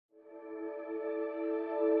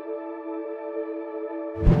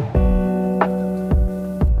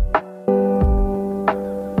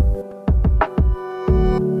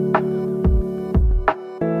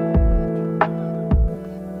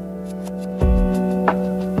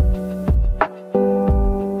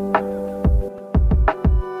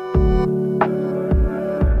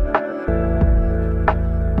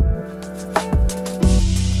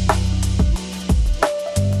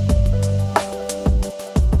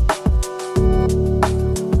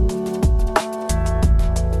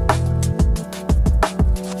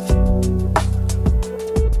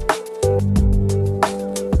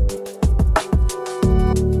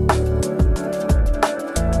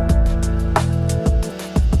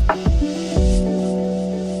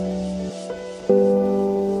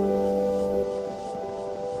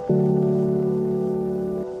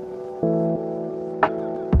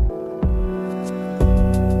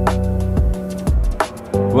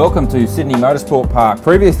Welcome to Sydney Motorsport Park,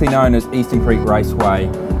 previously known as Eastern Creek Raceway.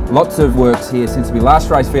 Lots of works here since we last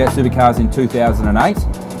raced V8 Supercars in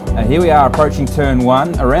 2008. Here we are approaching turn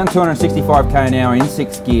 1, around 265k an hour in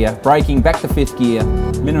 6th gear, braking back to 5th gear,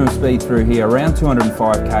 minimum speed through here around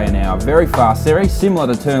 205k an hour. Very fast, very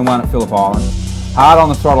similar to turn 1 at Phillip Island. Hard on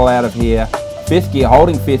the throttle out of here, 5th gear,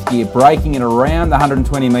 holding 5th gear, braking at around the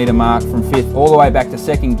 120 metre mark from 5th all the way back to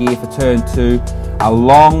 2nd gear for turn 2. A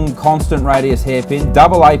long, constant radius hairpin,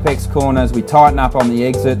 double apex corners, we tighten up on the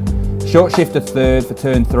exit, short shift to 3rd for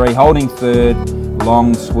turn 3, holding 3rd,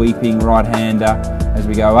 long sweeping right-hander as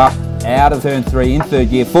we go up, out of turn 3 in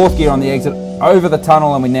 3rd gear, 4th gear on the exit, over the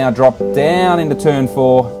tunnel, and we now drop down into turn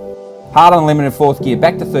 4, hard on limited 4th gear,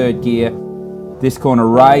 back to 3rd gear. This corner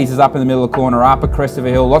raises up in the middle of the corner, up a crest of a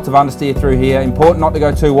hill, lots of understeer through here. Important not to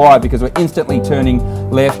go too wide because we're instantly turning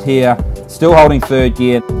left here, still holding 3rd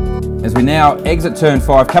gear. As we now exit turn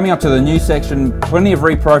 5, coming up to the new section, plenty of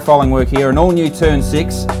reprofiling work here, an all new turn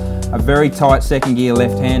 6, a very tight 2nd gear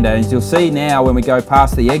left-hander. As you'll see now when we go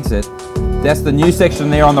past the exit, that's the new section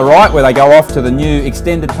there on the right where they go off to the new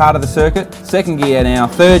extended part of the circuit. 2nd gear now,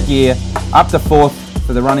 3rd gear, up to 4th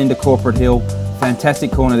for the run into Corporate Hill.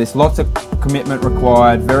 Fantastic corner this, lots of commitment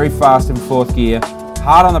required, very fast in 4th gear.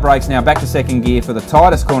 Hard on the brakes now, back to 2nd gear for the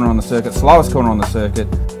tightest corner on the circuit, slowest corner on the circuit.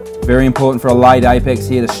 Very important for a late apex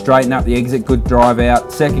here to straighten up the exit, good drive out.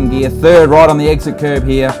 2nd gear, 3rd right on the exit curb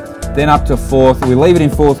here, then up to 4th. We leave it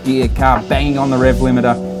in 4th gear, car banging on the rev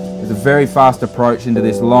limiter. It's a very fast approach into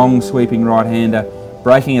this long sweeping right-hander.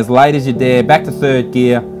 Braking as late as you dare, back to 3rd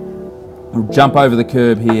gear. We'll jump over the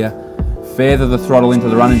curb here, feather the throttle into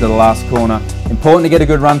the run into the last corner. Important to get a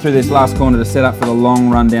good run through this last corner to set up for the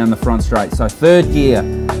long run down the front straight. So 3rd gear,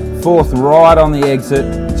 4th right on the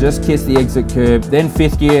exit, just kiss the exit curb, then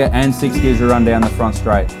 5th gear and 6th gear to run down the front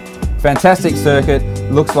straight. Fantastic circuit,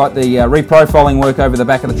 looks like the reprofiling work over the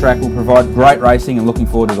back of the track will provide great racing, and looking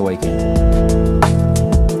forward to the weekend.